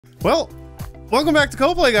Well, welcome back to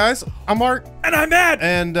CoPlay, guys. I'm Mark. And I'm Matt.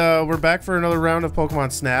 And we're back for another round of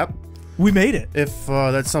Pokemon Snap. We made it. If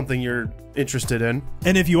that's something you're interested in.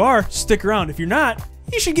 And if you are, stick around. If you're not,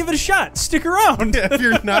 you should give it a shot. Stick around. Yeah, if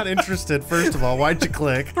you're not interested, first of all, why'd you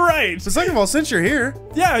click? Right. But second of all, since you're here,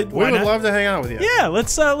 yeah, we would love to hang out with you. Yeah,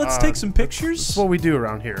 let's take some pictures. That's what we do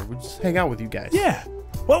around here. We just hang out with you guys. Yeah.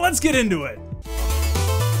 Well, let's get into it.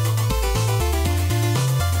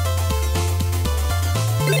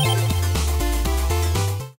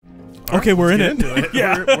 Okay, we're in it.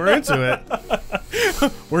 Yeah, we're into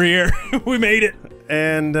it. We're here. We made it.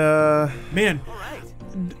 And man,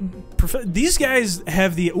 these guys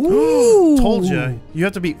have the ooh. Told you, you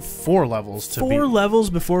have to beat 4 levels to beat. 4 levels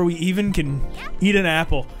before we even can eat an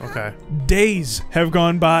apple. Okay. Days have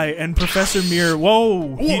gone by, and Professor Mirror,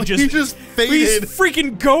 whoa, he just faded. He's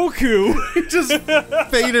freaking Goku. He just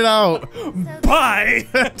faded out. Bye.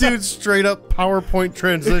 That dude straight up PowerPoint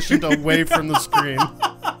transitioned away from the screen.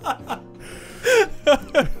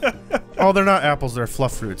 Oh, they're not apples, they're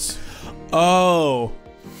Fluffruits. Oh.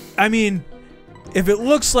 I mean, if it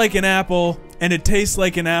looks like an apple and it tastes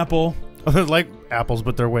like an apple. They're like apples,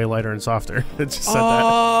 but they're way lighter and softer. It just said that.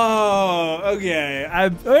 Oh, okay. All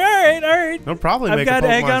right. They'll probably I've make got a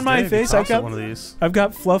egg on my Day face. I've got one of these. I've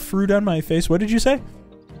got fluff fruit on my face. What did you say?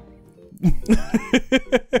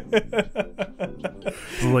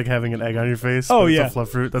 Like having an egg on your face. Oh, but yeah. It's a fluff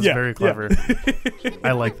fruit. That's Yeah, very clever.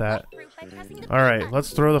 I like that. All right,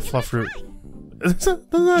 let's throw the fluff fruit.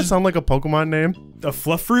 Doesn't that sound like a Pokemon name? A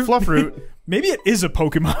fluff fruit? Fluff fruit. Maybe it is a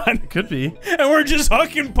Pokemon. Could be. And we're just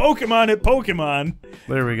hucking Pokemon at Pokemon.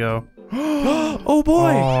 There we go. Oh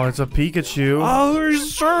boy. Oh, it's a Pikachu. Oh,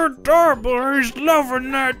 he's so adorable. He's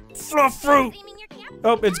loving that fluff fruit.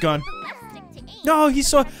 Oh, it's gone. No, he's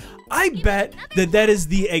so... I bet that is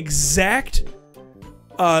the exact,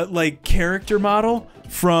 like, character model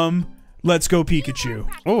from Let's Go Pikachu.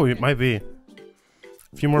 Oh, it might be.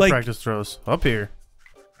 A few more like, practice throws. Up here.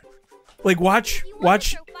 Like, watch.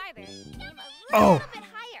 Oh.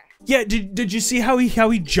 Yeah, did you see how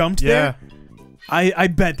he jumped there? I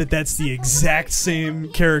bet that's the exact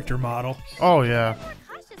same character model. Oh, yeah.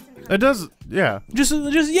 It does, yeah. Just a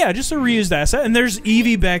reused asset. And there's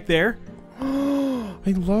Eevee back there.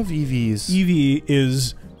 I love EVs. Eevee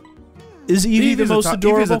is Eevee the most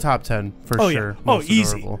adorable? Eevee's a top 10 for sure. Yeah. Most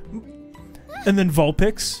easy. Adorable. And then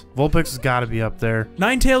Vulpix. Vulpix has got to be up there.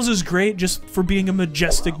 Ninetales is great just for being a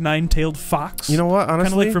majestic nine-tailed fox. You know what? Honestly,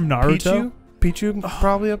 kind of like from Naruto. Pichu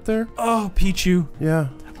probably up there. Oh, Pichu. Yeah.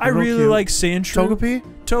 I really like Sandshrew.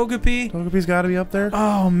 Togepi. Togepi's got to be up there.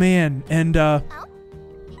 Oh man, and No.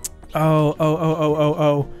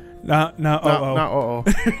 Not uh-oh.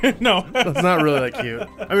 No. That's not really that cute.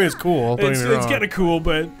 I mean, it's cool. It's kind of cool,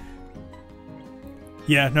 but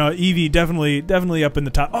yeah, no, Eevee definitely up in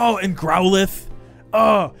the top. Oh, and Growlithe.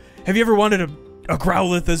 Oh, have you ever wanted a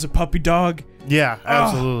Growlithe as a puppy dog? Yeah,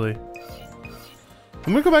 absolutely.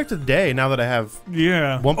 I'm gonna go back to the day now that I have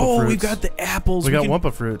Wumpa Oh, fruits. we've got the apples. We got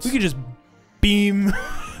Wumpa fruits. We could just beam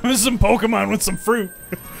some Pokemon with some fruit.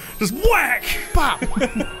 Just whack! Pop!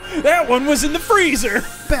 That one was in the freezer!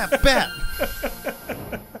 Bat, bat!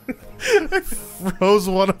 I froze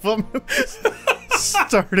one of them.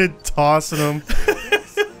 Started tossing them.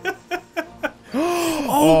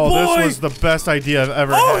 Oh boy! This was the best idea I've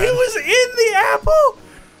ever had. Oh, he was in the apple?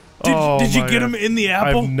 Did you get him in the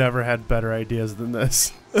apple? I've never had better ideas than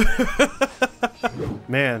this.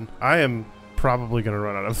 Man, I am probably going to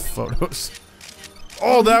run out of photos.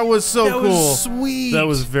 Oh, that was so cool. That was sweet. That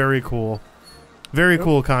was very cool. Very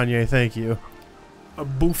cool, Kanye. Thank you. A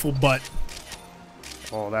boofle butt.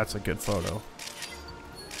 Oh, that's a good photo.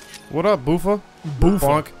 What up, Boofa?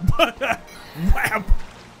 Bonk. Whap.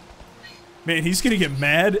 Man, he's going to get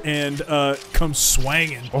mad and come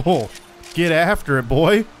swanging. Oh, get after it,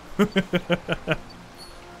 boy.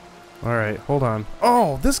 All right, hold on.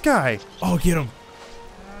 Oh, this guy. Oh, get him.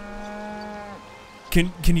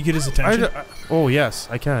 Can you get his attention? Oh, yes,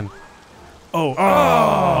 I can.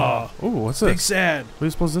 Oh. Ooh, what's this? Big sad. What do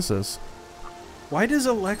you suppose this is? Why does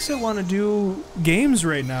Alexa want to do games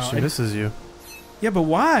right now? She misses you. Yeah, but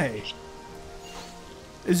why?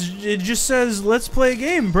 It just says, let's play a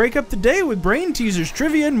game. Break up the day with brain teasers,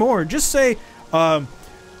 trivia, and more. Just say,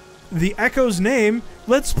 the Echo's name,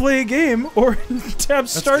 let's play a game, or tap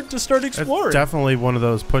start to start exploring. It's definitely one of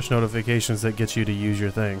those push notifications that gets you to use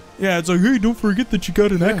your thing. Yeah, it's like, hey, don't forget that you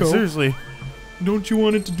got an Echo. Seriously. Don't you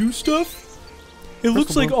want it to do stuff? It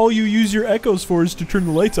looks like all you use your Echoes for is to turn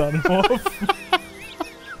the lights on and off.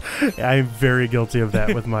 I'm very guilty of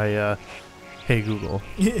that with my Hey Google.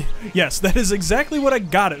 Yes, that is exactly what I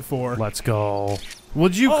got it for. Let's go.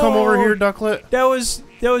 Would you come over here, Ducklet? That was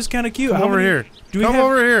kind of cute. Come over here. Come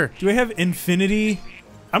over here. Do we have infinity?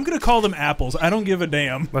 I'm gonna call them apples. I don't give a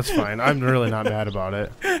damn. That's fine. I'm really not mad about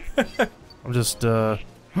it. I'm just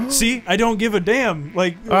See, I don't give a damn.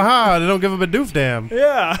 Like, aha! They don't give a badoof damn.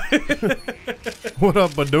 Yeah. What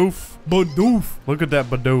up, badoof? Badoof. Look at that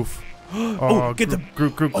badoof. Oh, get the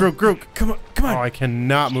Grook. Come on. Oh, I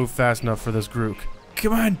cannot move fast enough for this Grook.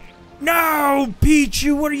 Come on. No,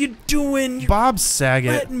 Pichu, what are you doing? You're Bob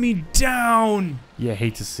Saget. letting me down. Yeah,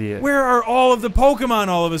 hate to see it. Where are all of the Pokemon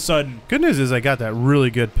all of a sudden? Good news is I got that really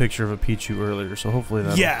good picture of a Pichu earlier, so hopefully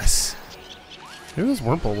that. Yes. Maybe this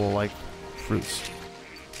Wurmple will like fruits.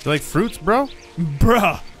 You like fruits, bro?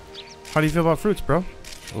 Bruh. How do you feel about fruits, bro?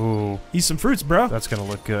 Ooh. Eat some fruits, bro. That's gonna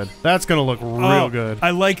look good. That's gonna look real good. I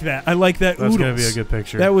like that. I like that. That's oodles. gonna be a good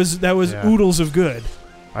picture. That was Yeah. oodles of good.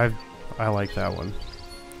 I like that one.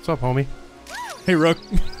 What's up, homie? Hey, Rook.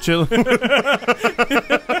 Chill.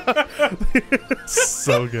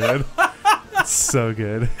 So good. So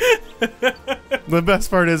good. The best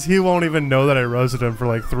part is he won't even know that I roasted him for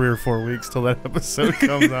like 3 or 4 weeks till that episode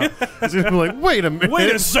comes out. He's gonna be like, wait a minute.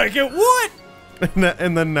 Wait a second, what?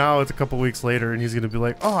 And then now it's a couple weeks later and he's gonna be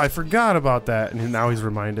like, oh, I forgot about that. And now he's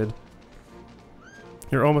reminded.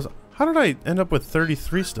 You're almost... How did I end up with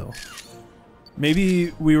 33 still?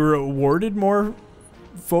 Maybe we were awarded more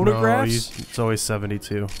photographs? No, it's always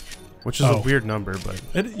 72. Which is a weird number, but...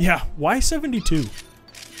 Yeah, why 72?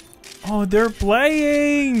 Oh, they're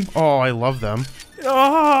playing! Oh, I love them.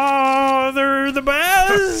 Oh, they're the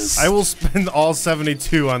best! I will spend all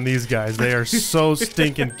 72 on these guys. They are so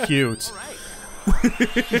stinking cute.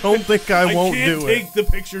 Don't think I won't do it. I can't take the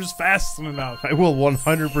pictures fast enough. I will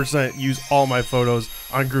 100% use all my photos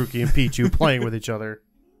on Grookey and Pichu playing with each other.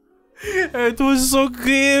 It was so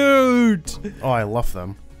cute! Oh, I love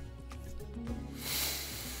them.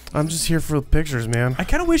 I'm just here for the pictures, man. I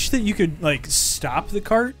kind of wish that you could, like, stop the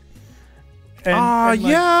cart. And, like,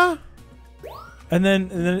 yeah! And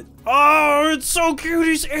then, oh, it's so cute,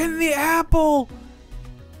 he's in the apple!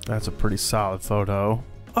 That's a pretty solid photo.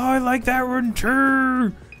 Oh, I like that one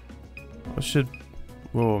too!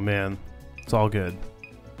 Oh, man. It's all good.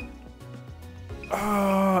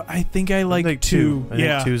 I think I like two. I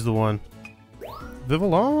yeah. think two's the one.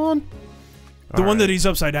 Vivillon? The one that he's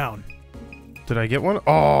upside down. Did I get one?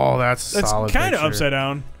 Oh, that's solid. That's kind of upside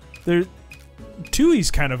down. There, two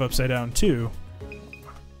he's kind of upside down too.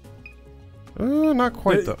 Not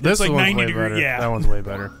quite though. This like one's 90 way degree, better. yeah. That one's way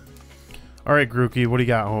better. All right, Grookey, what do you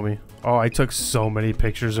got, homie? Oh, I took so many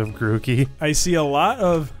pictures of Grookey. I see a lot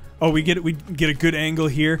of. Oh, we get a good angle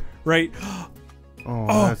here, right?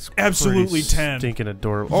 Oh, that's absolutely 10. Stinking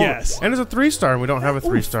adorable. Oh, yes, and it's a 3-star, and we don't have a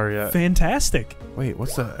 3-star yet. Fantastic. Wait,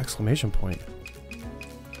 what's the exclamation point?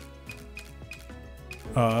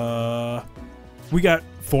 We got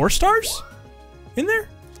 4 stars in there.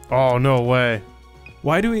 Oh, no way.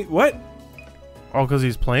 Why do we what? Oh, because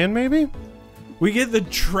he's playing, maybe? We get the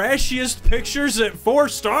trashiest pictures at 4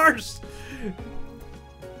 stars?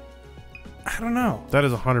 I don't know. That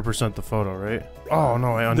is 100% the photo, right? Oh,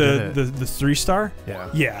 no, I undid it. The 3-star? Yeah.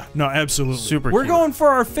 Yeah, no, absolutely. Super We're cute. going for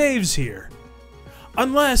our faves here.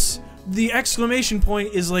 Unless the exclamation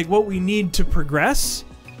point is like what we need to progress.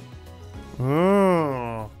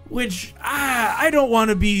 Oh. Which, I don't want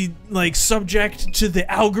to be, like, subject to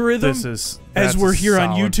the algorithm as we're here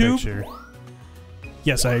on YouTube. Picture.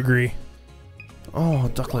 Yes, I agree.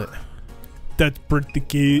 Oh, Ducklet. That's pretty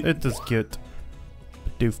cute. It is cute.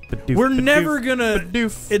 Badoof, badoof, We're badoof, never gonna...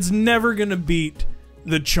 badoof. It's never gonna beat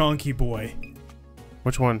the Chonky Boy.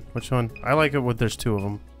 Which one? Which one? I like it when there's 2 of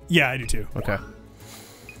them. Yeah, I do too. Okay.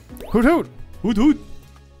 Hoot hoot! Hoot hoot!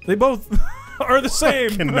 They both are the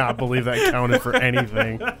same. I cannot believe that counted for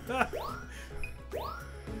anything. Sure.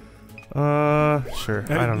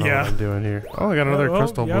 I don't know what I'm doing here. Oh, I got another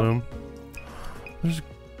crystal bloom. There's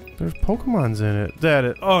Pokemons in it.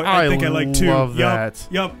 I think I like 2. Love that.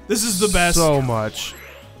 Yup. This is the best. So much.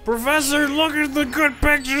 Professor, look at the good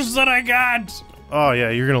pictures that I got. Oh yeah,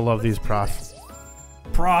 you're gonna love these,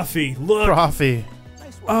 Profi, look. Profi.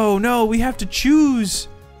 Oh no, we have to choose.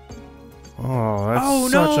 Oh,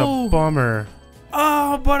 that's such a bummer.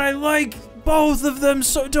 Oh, but I like both of them,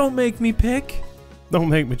 so don't make me pick. Don't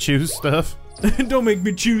make me choose stuff. Don't make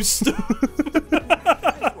me choose stuff.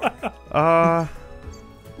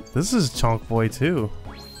 This is Chonk Boy too.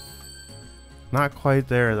 Not quite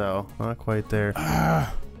there though. Not quite there. I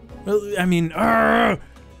mean,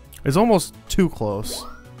 it's almost too close.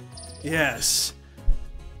 Yes.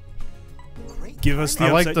 Give us the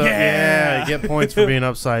I like upside. the yeah. You get points for being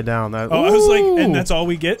upside down. That. I was like, and that's all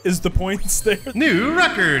we get is the points there. New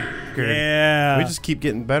record. record. Yeah. We just keep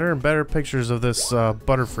getting better and better pictures of this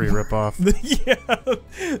Butterfree ripoff.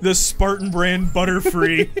 Yeah, the Spartan brand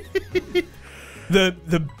Butterfree.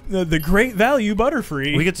 the great value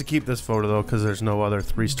Butterfree. We get to keep this photo though because there's no other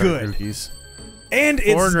 3-star rookies. And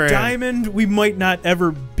it's $4,000. diamond. We might not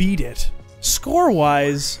ever beat it.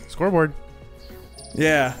 Score-wise. Scoreboard.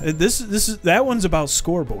 Yeah, that one's about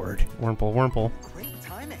scoreboard. Wurmple. Great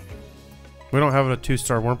timing. We don't have a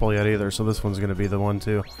 2-star Wurmple yet either, so this one's gonna be the one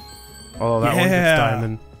too. Although that one gets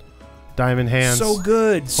diamond. Diamond hands. So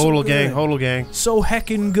good. Hodl gang. So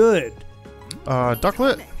heckin' good.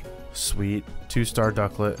 Ducklet. Sweet. 2-star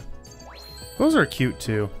Ducklet. Those are cute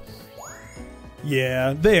too.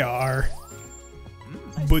 Yeah, they are.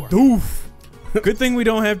 But doof. Good thing we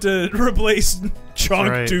don't have to replace Chonk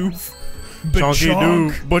right. Doof. Chonky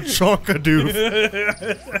doof, but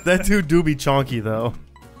chonka-doof. That dude do be chonky though.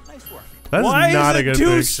 Nice work. That's Why not is a good it 2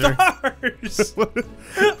 picture. stars?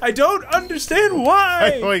 I don't understand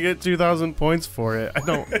why. I know I get 2,000 points for it. I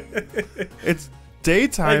don't. It's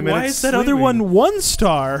daytime Like, and why it's is that other sleeping. one 1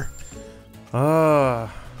 star? Oh,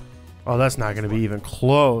 that's not going to be even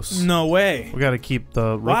close. No way. We got to keep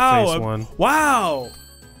the rook Wow. face one. Wow.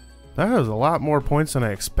 That was a lot more points than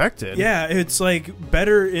I expected. Yeah, it's like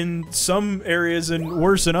better in some areas and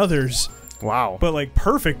worse in others. Wow. But like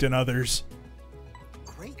perfect in others.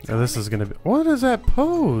 Great Yeah, this is going to be. What is that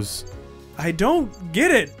pose? I don't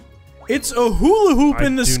get it. It's a hula hoop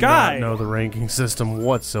in the sky. I do not know the ranking system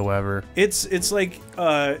whatsoever. It's like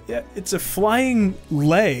yeah, it's a flying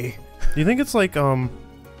lay. Do you think it's like I'm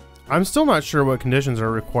still not sure what conditions are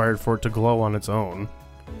required for it to glow on its own.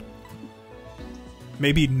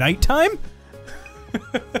 Maybe nighttime?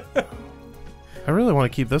 I really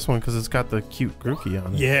want to keep this one because it's got the cute Grookey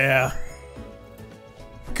on it. Yeah.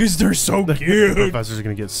 Because they're so The cute. professor's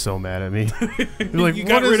gonna get so mad at me. You're like, You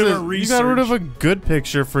got what is rid of this? a You got rid of research. a good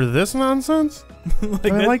picture for this nonsense?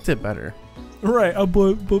 Like I that- liked it better. Right,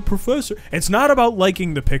 but Professor... It's not about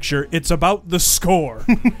liking the picture, it's about the score.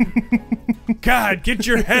 God, get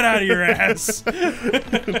your head out of your ass.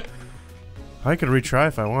 I could retry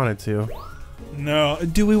if I wanted to. No.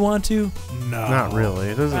 Do we want to? No. Not really.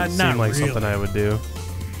 It doesn't not seem like really. something I would do.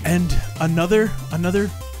 And another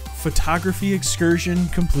photography excursion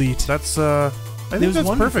complete. That's I think was that's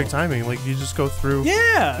wonderful. perfect timing. Like you just go through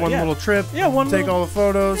Yeah. one yeah. little trip, Yeah, one take little- all the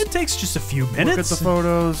photos, It takes just a few look at minutes. the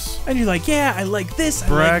photos, And you're like, yeah, I like this, I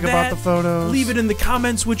brag like about that. the photos. Leave it in the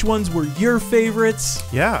comments which ones were your favorites.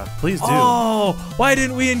 Yeah, please do. Oh, why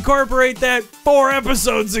didn't we incorporate that 4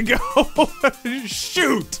 episodes ago?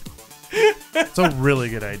 Shoot. It's a really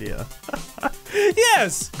good idea.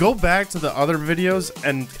 Yes. Go back to the other videos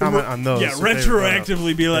and comment on those. Yeah, if they were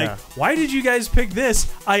retroactively be like, Yeah. why did you guys pick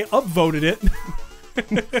this? I upvoted it.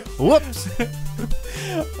 Whoops.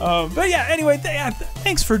 But yeah, anyway,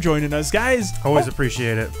 thanks for joining us, guys. Always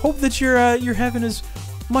appreciate it. Hope that you're having as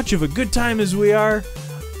much of a good time as we are.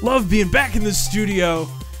 Love being back in the studio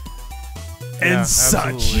and Yeah, such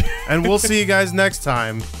absolutely. And we'll see you guys next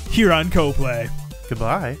time. here on CoPlay.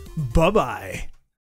 Goodbye. Bye-bye.